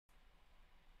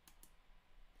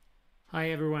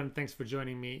Hi everyone, thanks for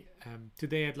joining me.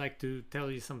 Today I'd like to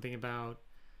tell you something about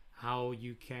how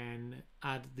you can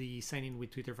add the sign in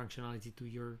with Twitter functionality to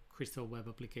your Crystal web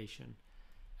application.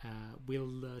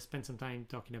 We'll spend some time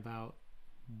talking about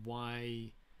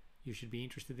why you should be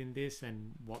interested in this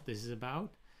and what this is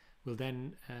about. We'll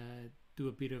then do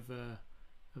a bit of a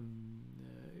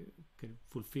kind of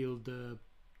fulfill the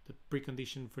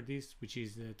precondition for this, which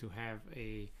is to have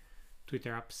a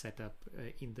Twitter app set up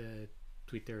in the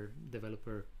Twitter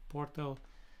developer portal.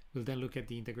 We'll then look at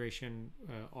the integration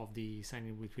of the sign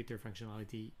in with Twitter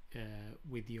functionality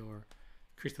with your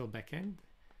Crystal backend.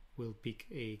 We'll pick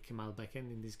a Kemal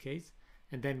backend in this case,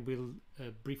 and then we'll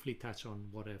briefly touch on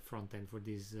what a front end for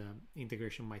this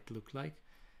integration might look like,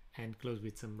 and close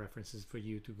with some references for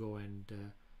you to go and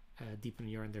deepen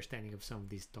your understanding of some of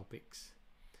these topics.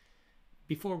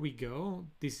 Before we go,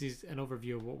 this is an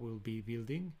overview of what we'll be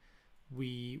building.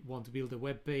 We want to build a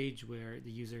web page where the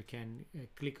user can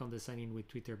click on the sign in with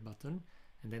Twitter button,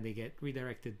 and then they get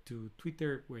redirected to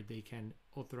Twitter, where they can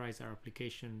authorize our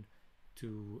application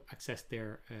to access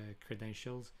their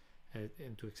credentials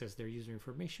and to access their user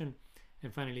information.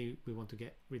 And finally, we want to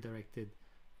get redirected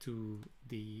to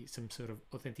some sort of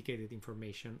authenticated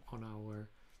information on our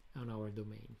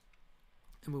domain.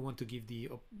 And we want to give the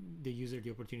user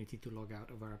the opportunity to log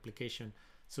out of our application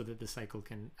so that the cycle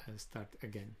can start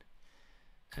again.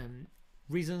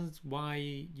 Reasons why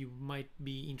you might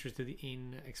be interested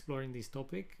in exploring this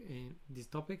topic.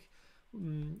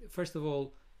 First of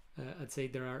all, I'd say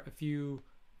there are a few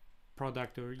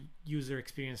product or user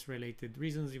experience related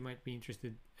reasons you might be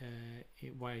interested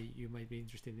why you might be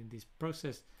interested in this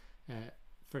process.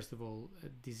 First of all,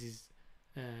 this is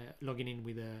logging in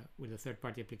with a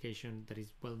third-party application that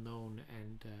is well known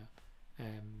and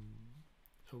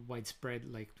widespread,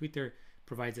 like Twitter,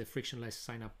 provides a frictionless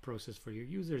sign-up process for your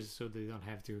users, so they don't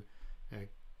have to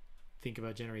think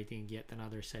about generating yet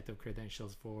another set of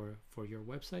credentials for your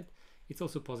website. It's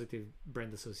also positive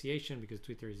brand association because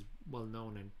Twitter is well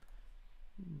known and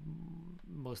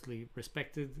mostly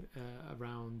respected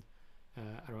around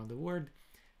the world,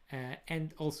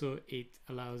 and also it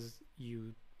allows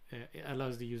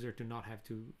the user to not have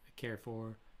to care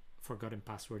for forgotten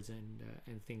passwords and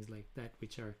things like that,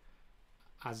 which are,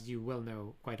 as you well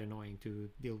know, quite annoying to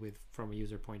deal with from a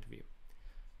user point of view.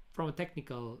 From a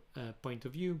technical point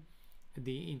of view,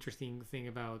 the interesting thing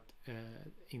about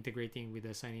integrating with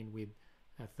a sign-in with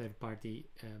a third-party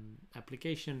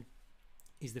application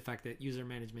is the fact that user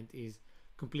management is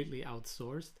completely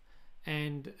outsourced,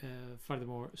 and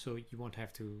furthermore, so you won't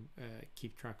have to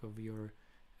keep track of your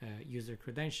user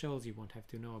credentials. You won't have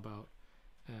to know about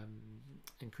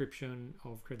encryption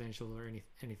of credentials or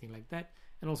anything like that,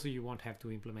 and also you won't have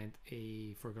to implement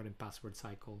a forgotten password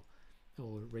cycle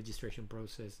or registration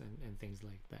process and things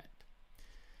like that.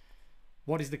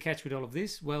 What is the catch with all of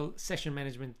this? Well, session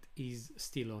management is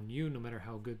still on you. No matter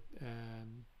how good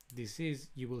this is,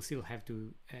 you will still have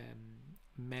to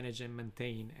manage and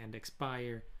maintain and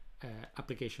expire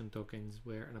application tokens,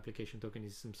 where an application token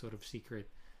is some sort of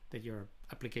secret that your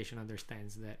application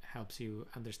understands, that helps you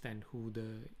understand who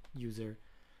the user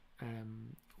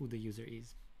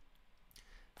is.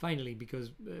 Finally,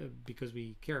 because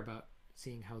we care about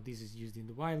seeing how this is used in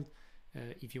the wild,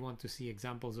 if you want to see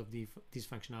examples of this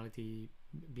functionality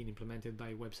being implemented by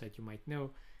a website you might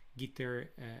know, Gitter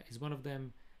is one of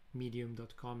them.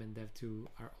 Medium.com and Dev2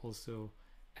 are also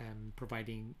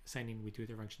providing sign-in with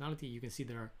Twitter functionality. You can see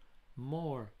there are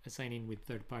more sign-in with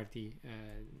third-party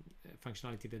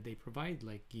functionality that they provide,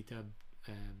 like GitHub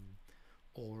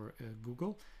or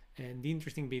Google. And the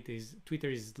interesting bit is Twitter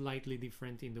is slightly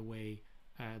different in the way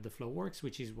the flow works,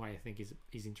 which is why I think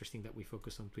is interesting that we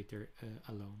focus on Twitter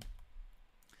alone.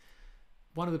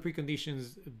 One of the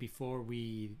preconditions before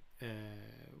you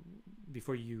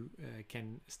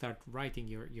can start writing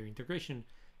your integration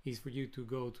is for you to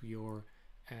go to your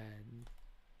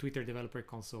Twitter developer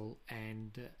console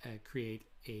and create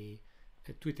a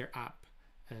Twitter app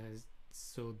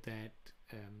so that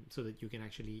you can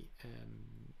actually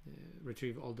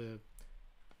retrieve all the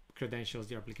credentials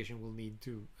the application will need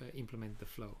to implement the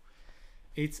flow.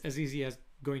 It's as easy as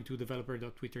going to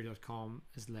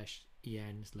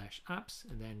developer.twitter.com/en/apps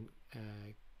and then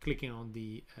clicking on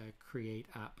the create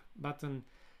app button,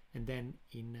 and then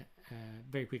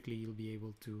very quickly you'll be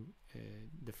able to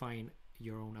define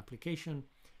your own application.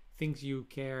 Things you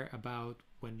care about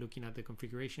when looking at the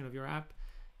configuration of your app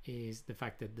is the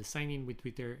fact that the sign-in with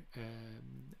Twitter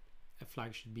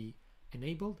flag should be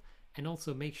enabled, and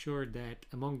also make sure that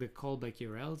among the callback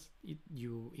URLs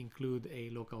you include a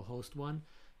local host one.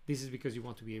 This is because you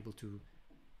want to be able to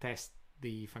test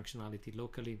the functionality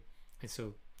locally, and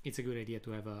so it's a good idea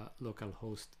to have a local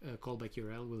host callback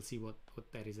URL. We'll see what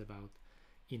that is about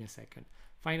in a second.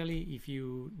 Finally, if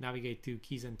you navigate to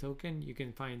keys and token, you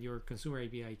can find your consumer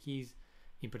API keys,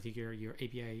 in particular your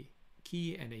API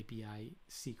key and API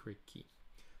secret key.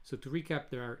 So to recap,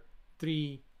 there are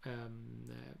three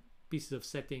pieces of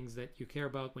settings that you care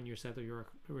about when you set up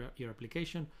your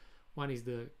application. One is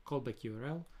the callback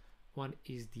URL, one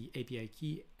is the API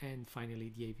key, and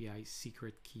finally the API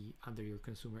secret key under your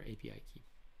consumer API key.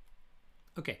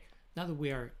 Okay, now that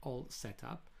we are all set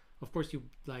up, of course you'd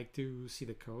like to see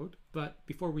the code, but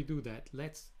before we do that,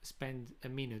 let's spend a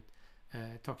minute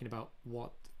talking about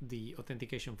what the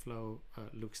authentication flow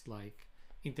looks like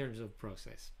in terms of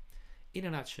process. In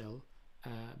a nutshell,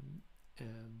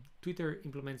 Twitter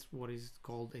implements what is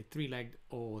called a three-legged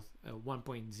auth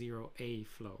 1.0a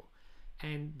flow,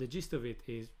 and the gist of it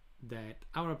is that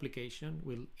our application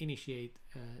will initiate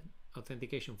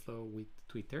authentication flow with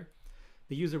Twitter.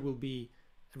 The user will be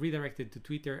redirected to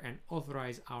Twitter and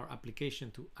authorize our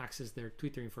application to access their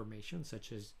Twitter information,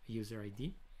 such as user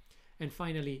ID. And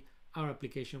finally, our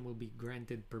application will be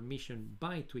granted permission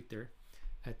by Twitter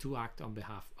to act on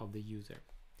behalf of the user.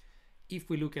 If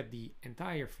we look at the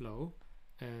entire flow,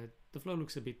 the flow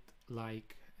looks a bit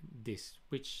like this,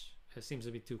 which seems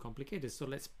a bit too complicated. So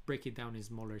let's break it down in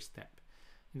smaller steps.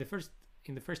 In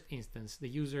the first instance, the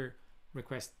user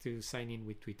requests to sign in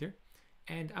with Twitter,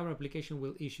 and our application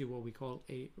will issue what we call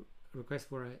a request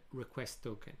for a request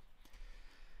token.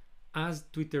 As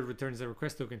Twitter returns a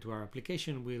request token to our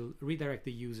application, we'll redirect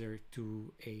the user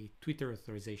to a Twitter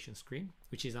authorization screen,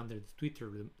 which is under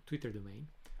the Twitter domain.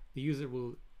 The user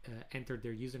will enter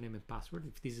their username and password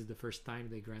if this is the first time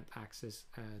they grant access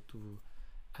to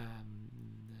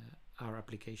our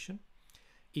application.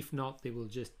 If not, they will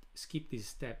just skip this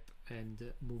step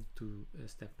and move to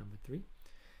step number 3.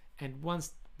 And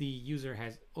once the user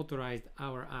has authorized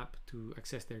our app to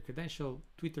access their credential,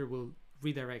 Twitter will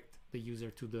redirect the user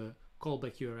to the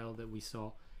callback URL that we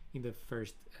saw in the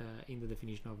first in the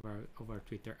definition of our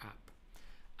Twitter app.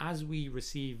 As we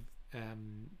receive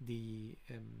the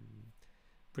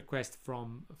request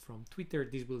from Twitter,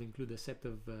 this will include a set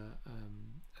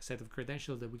of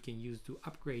credentials that we can use to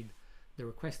upgrade the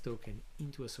request token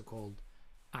into a so-called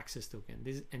access token.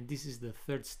 This is the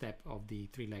third step of the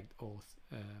three-legged auth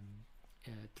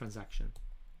transaction.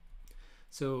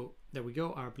 So there we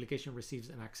go, our application receives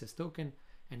an access token,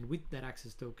 and with that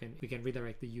access token we can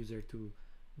redirect the user to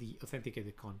the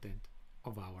authenticated content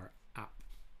of our app.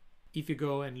 If you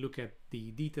go and look at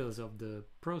the details of the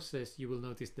process, you will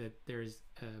notice that there's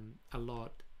a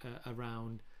lot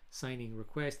around signing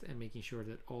request and making sure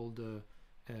that all the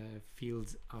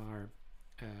fields are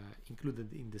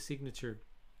included in the signature,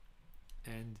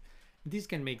 and this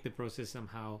can make the process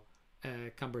somehow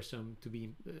cumbersome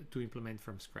to implement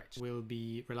from scratch. We'll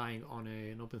be relying on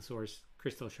an open source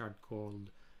crystal shard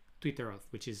called TwitterAuth,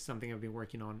 which is something I've been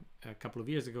working on a couple of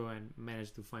years ago and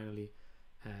managed to finally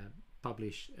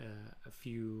publish a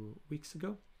few weeks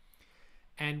ago.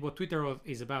 And what TwitterAuth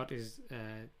is about is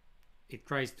it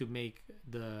tries to make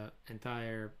the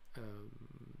entire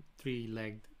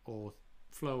three-legged auth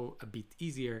flow a bit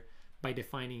easier by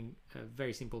defining a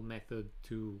very simple method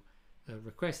to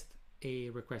request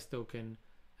a request token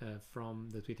from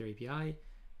the Twitter API,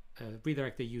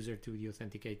 redirect the user to the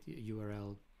authenticate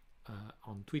URL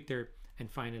on Twitter,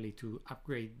 and finally to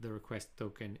upgrade the request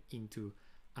token into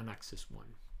an access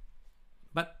one.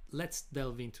 But let's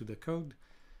delve into the code.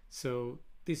 So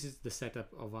this is the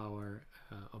setup of our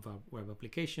web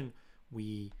application.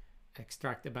 We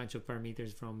extract a bunch of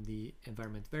parameters from the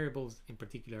environment variables. In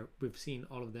particular, we've seen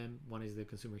all of them. One is the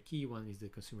consumer key, one is the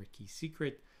consumer key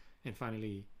secret, and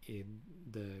finally in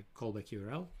the callback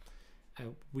URL.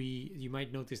 You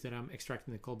might notice that I'm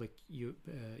extracting the callback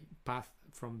path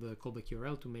from the callback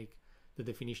URL to make the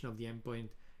definition of the endpoint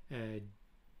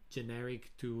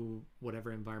generic to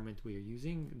whatever environment we are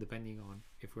using, depending on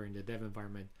if we're in the dev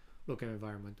environment, local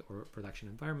environment, or production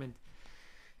environment.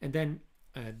 And then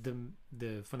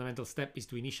the fundamental step is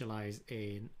to initialize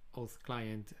an auth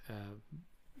client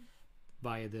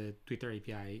via the Twitter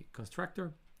API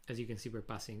constructor. As you can see, we're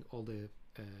passing all the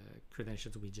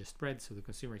credentials we just read, so the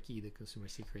consumer key, the consumer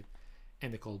secret,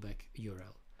 and the callback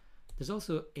URL. There's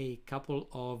also a couple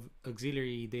of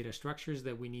auxiliary data structures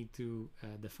that we need to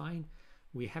define.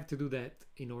 We have to do that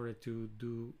in order to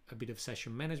do a bit of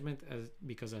session management,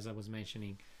 because as I was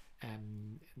mentioning,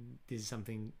 this is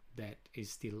something that is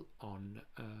still on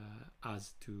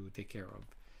us to take care of.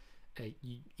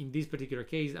 In this particular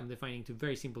case, I'm defining two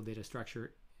very simple data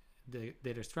structure. The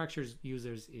data structures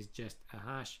users is just a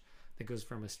hash that goes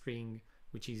from a string,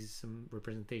 which is some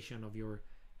representation of your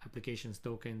application's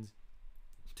tokens,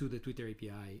 to the Twitter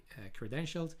API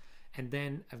credentials. And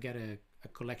then I've got a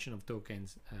collection of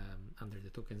tokens under the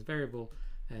tokens variable.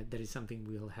 That is something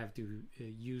we'll have to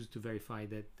use to verify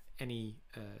that any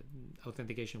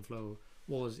authentication flow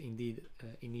was indeed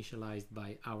initialized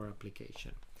by our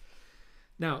application.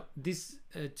 Now, these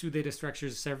two data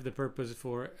structures serve the purpose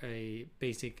for a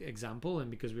basic example, and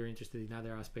because we're interested in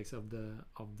other aspects of the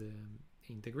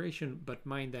integration, but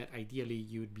mind that ideally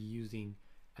you would be using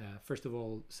first of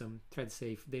all some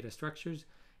thread-safe data structures,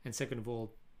 and second of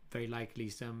all very likely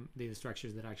some data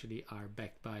structures that actually are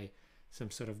backed by some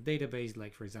sort of database,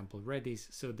 like for example Redis,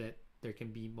 so that there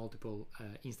can be multiple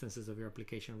instances of your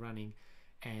application running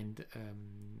and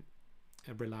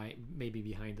rely maybe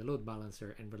behind the load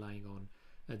balancer and relying on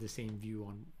the same view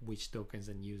on which tokens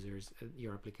and users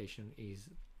your application is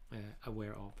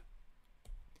aware of.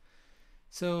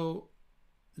 So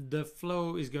the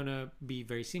flow is going to be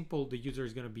very simple. The user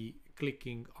is going to be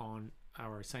clicking on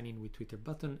our sign in with Twitter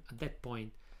button. At that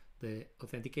point, the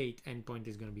authenticate endpoint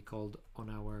is going to be called on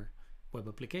our web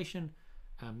application.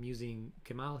 I'm using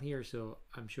Kemal here, so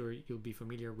I'm sure you'll be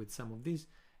familiar with some of these.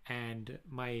 And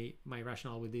my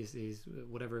rationale with this is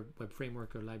whatever web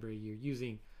framework or library you're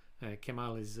using,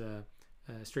 Kemal is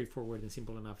straightforward and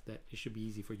simple enough that it should be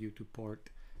easy for you to port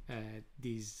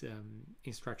these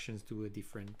instructions to a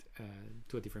different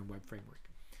web framework.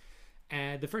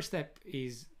 The first step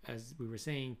is, as we were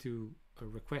saying, to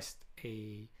request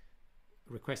a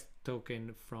request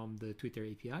token from the Twitter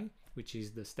API, which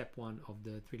is the step one of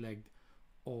the three-legged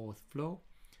auth flow.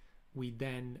 We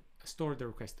then store the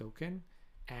request token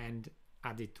and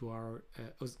add it to our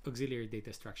auxiliary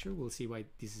data structure. We'll see why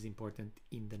this is important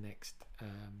in the next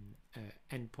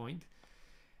endpoint.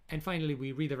 And finally,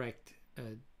 we redirect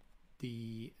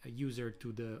the user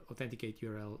to the authenticate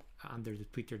URL under the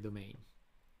Twitter domain.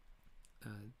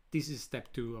 This is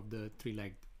step two of the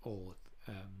three-legged auth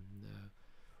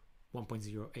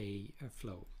 1.0a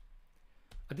flow.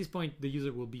 At this point, the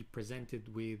user will be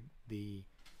presented with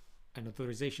an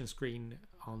authorization screen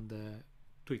on the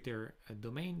Twitter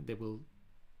domain. They will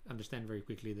understand very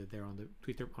quickly that they're on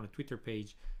a Twitter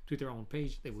page, Twitter-owned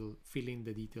page. They will fill in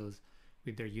the details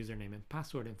with their username and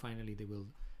password, and finally they will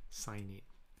sign in.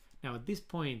 Now at this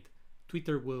point,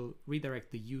 Twitter will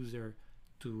redirect the user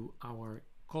to our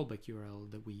callback URL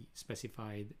that we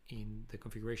specified in the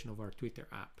configuration of our Twitter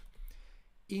app.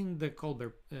 In the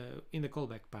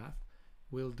callback path,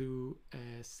 we'll do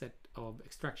a set of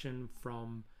extraction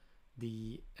from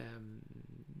the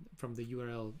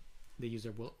URL the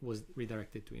user was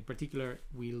redirected to. In particular,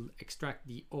 we'll extract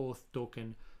the auth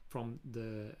token from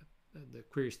the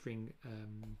query string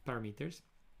parameters,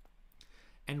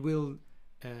 and we'll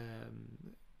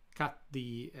cut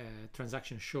the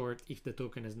transaction short if the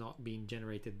token has not been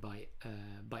generated by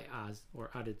us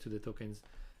or added to the tokens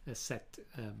set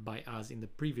by us in the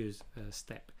previous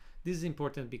step. This is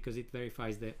important because it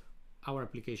verifies that our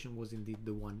application was indeed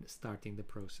the one starting the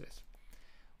process.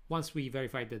 Once we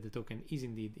verify that the token is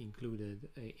indeed included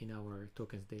in our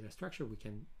tokens data structure, we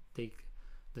can take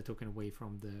the token away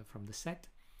from the set,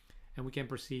 and we can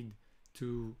proceed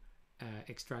to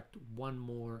extract one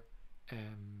more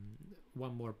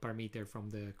parameter from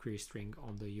the query string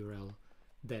on the URL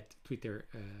that Twitter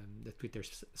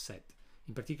set.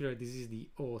 In particular, this is the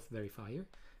auth verifier,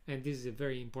 and this is a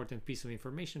very important piece of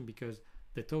information because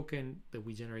the token that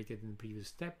we generated in the previous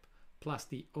step plus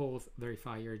the auth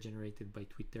verifier generated by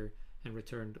Twitter and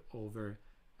returned over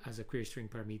as a query string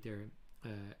parameter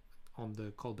on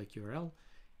the callback URL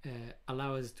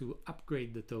allow us to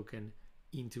upgrade the token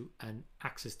into an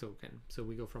access token. So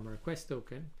we go from a request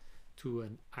token to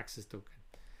an access token.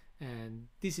 And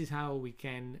this is how we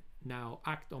can now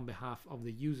act on behalf of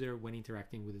the user when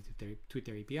interacting with the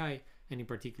Twitter API, and in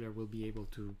particular we'll be able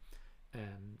to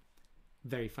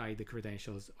verify the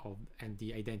credentials and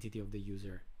the identity of the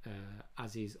user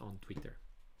as is on Twitter.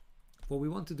 What we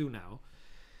want to do now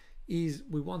is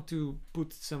we want to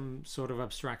put some sort of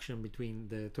abstraction between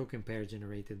the token pair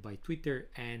generated by Twitter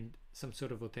and some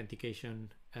sort of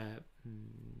authentication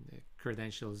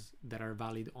credentials that are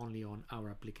valid only on our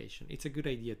application. It's a good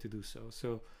idea to do so.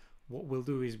 So what we'll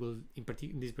do is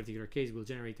in this particular case, we'll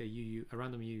generate a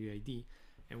random UUID,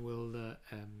 and we'll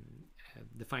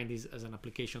define this as an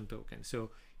application token.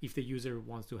 So if the user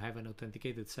wants to have an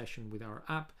authenticated session with our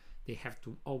app, they have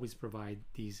to always provide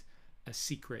this a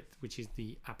secret, which is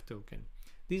the app token.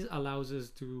 This allows us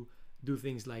to do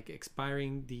things like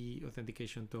expiring the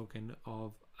authentication token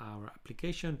of our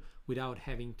application without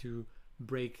having to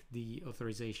break the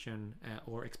authorization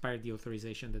or expire the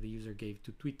authorization that the user gave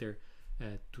to Twitter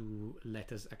to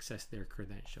let us access their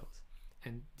credentials.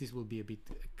 And this will be a bit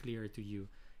clearer to you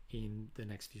in the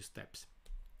next few steps.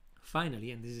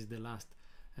 Finally, and this is the last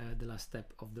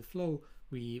step of the flow,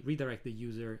 we redirect the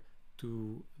user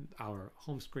to our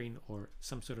home screen or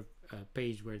some sort of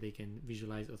page where they can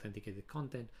visualize authenticated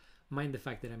content. Mind the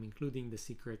fact that I'm including the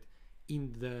secret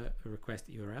in the request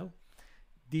URL.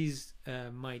 These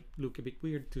might look a bit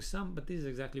weird to some, but this is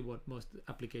exactly what most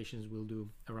applications will do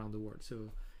around the world.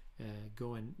 So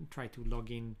go and try to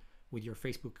log in with your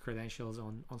Facebook credentials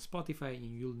on Spotify, and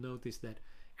you'll notice that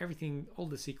everything, all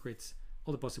the secrets,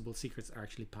 all the possible secrets are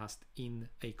actually passed in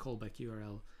a callback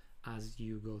URL as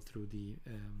you go through the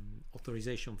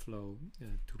authorization flow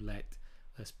to let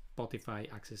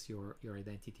Spotify access your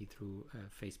identity through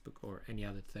Facebook or any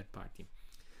other third party.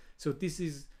 So this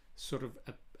is sort of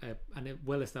a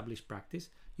well-established practice.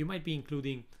 You might be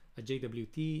including a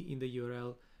JWT in the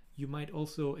URL. You might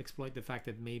also exploit the fact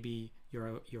that maybe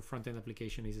your front-end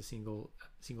application is a single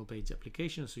page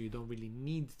application, so you don't really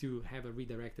need to have a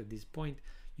redirect at this point.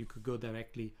 You could go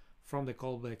directly from the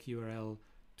callback URL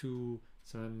to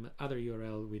some other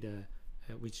URL with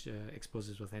which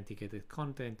exposes authenticated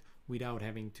content without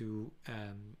having to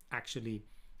actually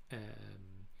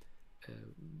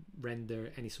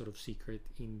render any sort of secret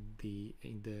in the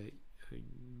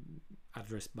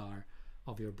address bar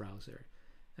of your browser.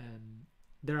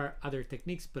 There are other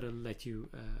techniques, but I'll let you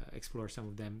explore some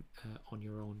of them on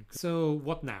your own. So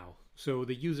what now? So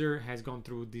the user has gone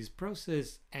through this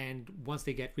process, and once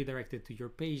they get redirected to your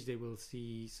page, they will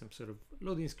see some sort of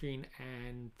loading screen,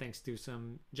 and thanks to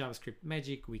some JavaScript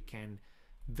magic, we can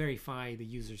verify the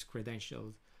user's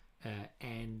credentials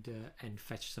and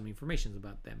fetch some information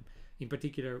about them. In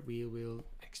particular, we will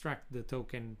extract the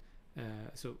token.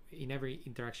 So in every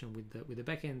interaction with the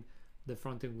backend, the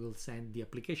frontend will send the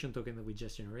application token that we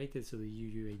just generated, so the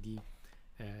UUID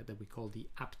that we call the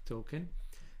app token,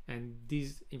 and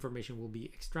this information will be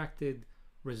extracted,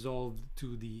 resolved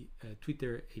to the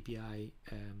Twitter API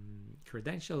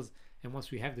credentials, and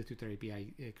once we have the Twitter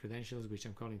API credentials, which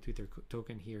I'm calling Twitter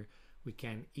token here, we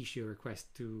can issue a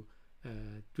request to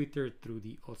Twitter through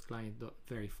the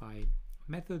authClient.verify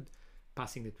method,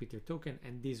 passing the Twitter token,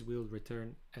 and this will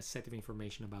return a set of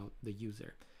information about the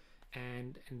user.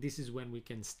 And this is when we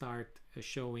can start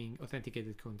showing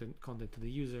authenticated content to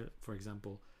the user, for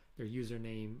example, their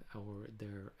username or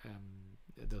their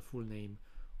the full name,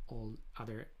 all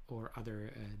other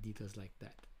details like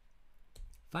that.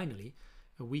 Finally,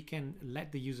 we can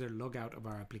let the user log out of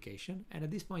our application, and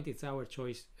at this point it's our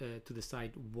choice to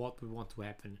decide what we want to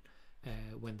happen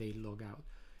when they log out.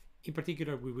 In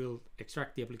particular, we will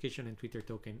extract the application and Twitter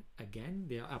token again,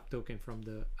 the app token from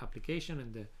the application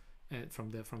and the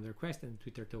from the request, and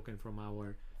Twitter token from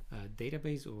our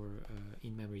database or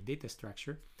in-memory data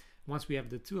structure. Once we have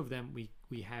the two of them,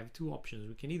 we have two options.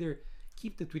 We can either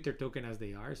keep the Twitter token as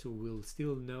they are, so we'll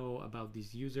still know about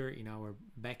this user in our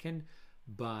backend,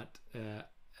 but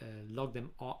log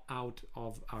them out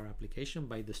of our application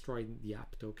by destroying the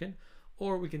app token,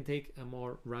 or we can take a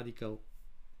more radical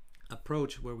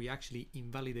approach where we actually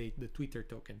invalidate the Twitter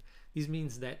token. This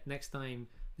means that next time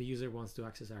the user wants to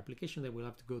access our application, they will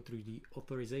have to go through the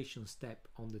authorization step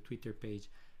on the Twitter page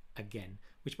again,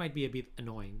 which might be a bit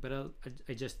annoying, but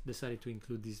I just decided to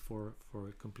include this for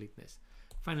completeness.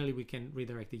 Finally, we can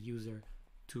redirect the user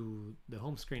to the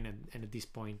home screen, and at this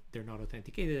point they're not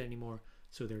authenticated anymore,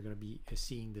 so they're going to be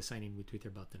seeing the sign in with Twitter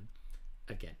button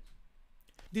again.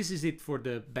 This is it for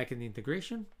the backend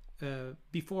integration.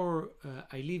 Before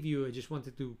I leave you, I just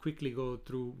wanted to quickly go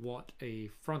through what a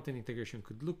front-end integration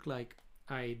could look like.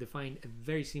 I defined a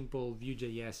very simple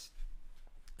Vue.js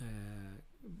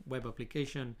web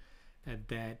application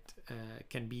that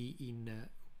can be in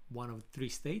one of three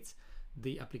states.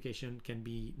 The application can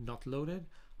be not loaded,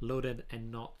 loaded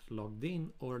and not logged in,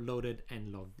 or loaded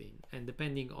and logged in. And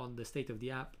depending on the state of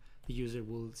the app, the user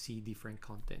will see different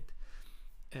content.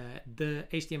 The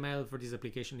HTML for this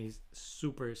application is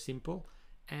super simple,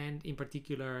 and in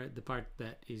particular the part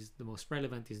that is the most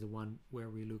relevant is the one where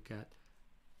we look at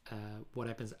what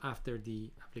happens after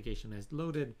the application has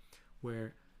loaded,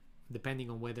 where depending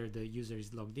on whether the user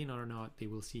is logged in or not, they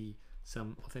will see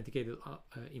some authenticated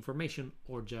information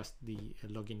or just the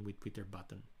login with Twitter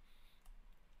button.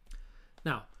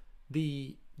 Now,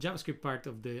 the JavaScript part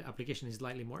of the application is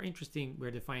slightly more interesting.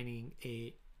 We're defining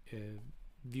a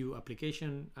Vue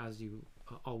application, as you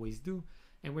always do,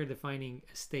 and we're defining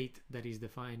a state that is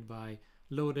defined by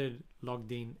loaded,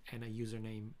 logged in, and a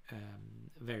username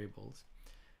variables.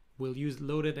 We'll use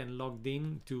loaded and logged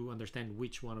in to understand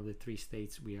which one of the three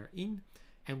states we are in,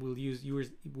 and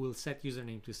we'll set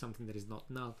username to something that is not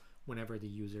null whenever the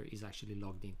user is actually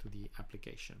logged into the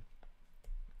application.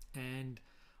 And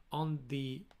on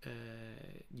the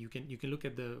you can look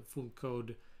at the full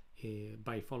code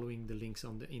by following the links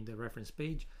on in the reference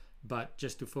page. But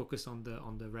just to focus on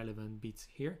the relevant bits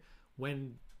here,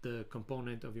 when the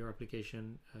component of your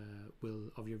application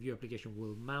of your Vue application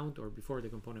will mount, or before the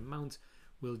component mounts,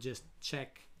 we'll just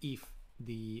check if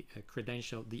the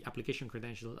application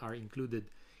credentials are included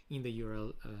in the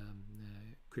URL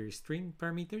query string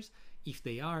parameters. If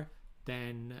they are,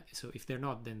 then if they're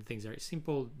not, then things are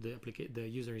simple. The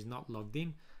user is not logged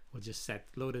in. We'll just set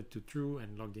loaded to true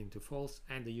and logged in to false,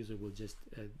 and the user will just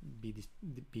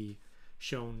be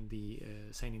shown the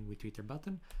sign in with Twitter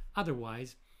button.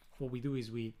 Otherwise, what we do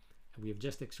is we have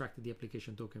just extracted the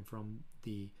application token from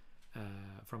the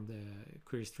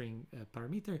query string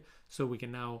parameter, so we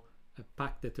can now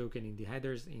pack the token in the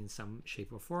headers in some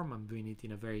shape or form. I'm doing it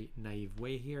in a very naive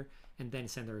way here, and then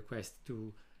send a request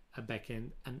to a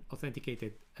backend, an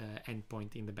authenticated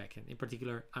endpoint in the backend. In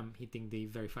particular, I'm hitting the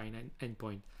verify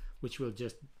endpoint, which will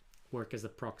just work as a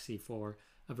proxy for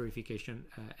a verification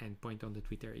endpoint on the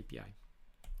Twitter API.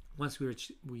 Once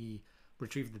we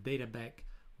retrieve the data back,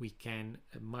 we can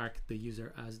mark the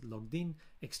user as logged in,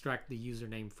 extract the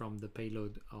username from the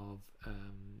payload of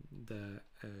the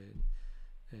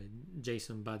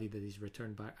JSON body that is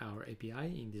returned by our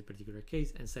API in this particular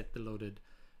case, and set the loaded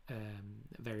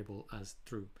variable as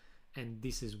true. And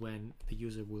this is when the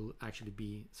user will actually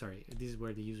be, this is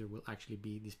where the user will actually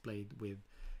be displayed with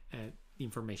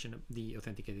information, the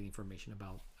authenticated information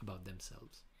about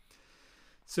themselves.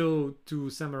 So to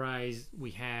summarize,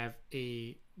 we have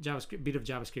a bit of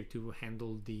JavaScript to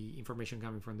handle the information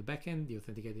coming from the backend, the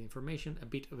authenticated information, a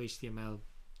bit of HTML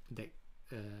that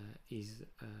is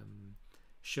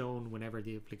shown whenever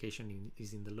the application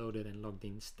is in the loaded and logged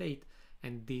in state,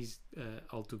 and these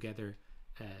all together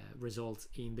results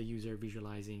in the user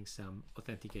visualizing some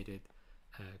authenticated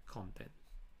content.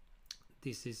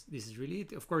 This is really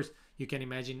it. Of course, you can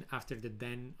imagine after the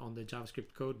then on the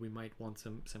JavaScript code, we might want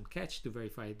some catch to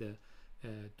verify the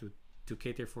to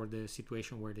cater for the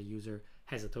situation where the user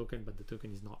has a token but the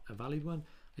token is not a valid one.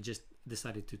 I just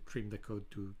decided to trim the code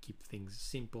to keep things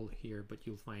simple here, but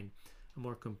you'll find a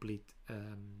more complete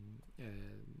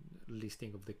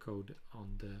listing of the code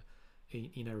on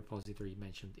in a repository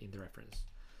mentioned in the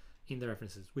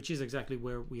references, which is exactly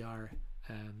where we are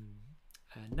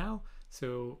now.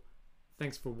 So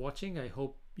thanks for watching. I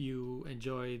hope you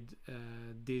enjoyed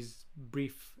this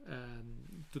brief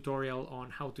tutorial on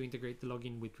how to integrate the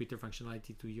login with Twitter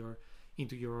functionality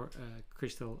into your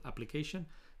Crystal application.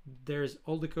 There's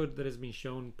all the code that has been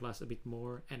shown plus a bit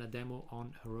more, and a demo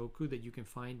on Heroku that you can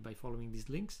find by following these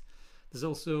links. There's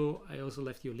also, I also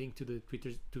left you a link to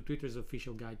Twitter's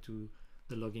official guide to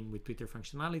the login with Twitter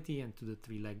functionality and to the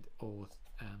three-legged auth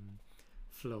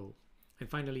flow. And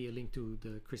finally, a link to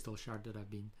the Crystal shard that I've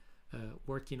been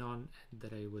working on,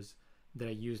 that I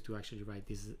used to actually write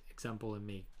this example and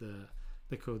make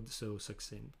the code so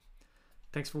succinct.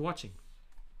 Thanks for watching.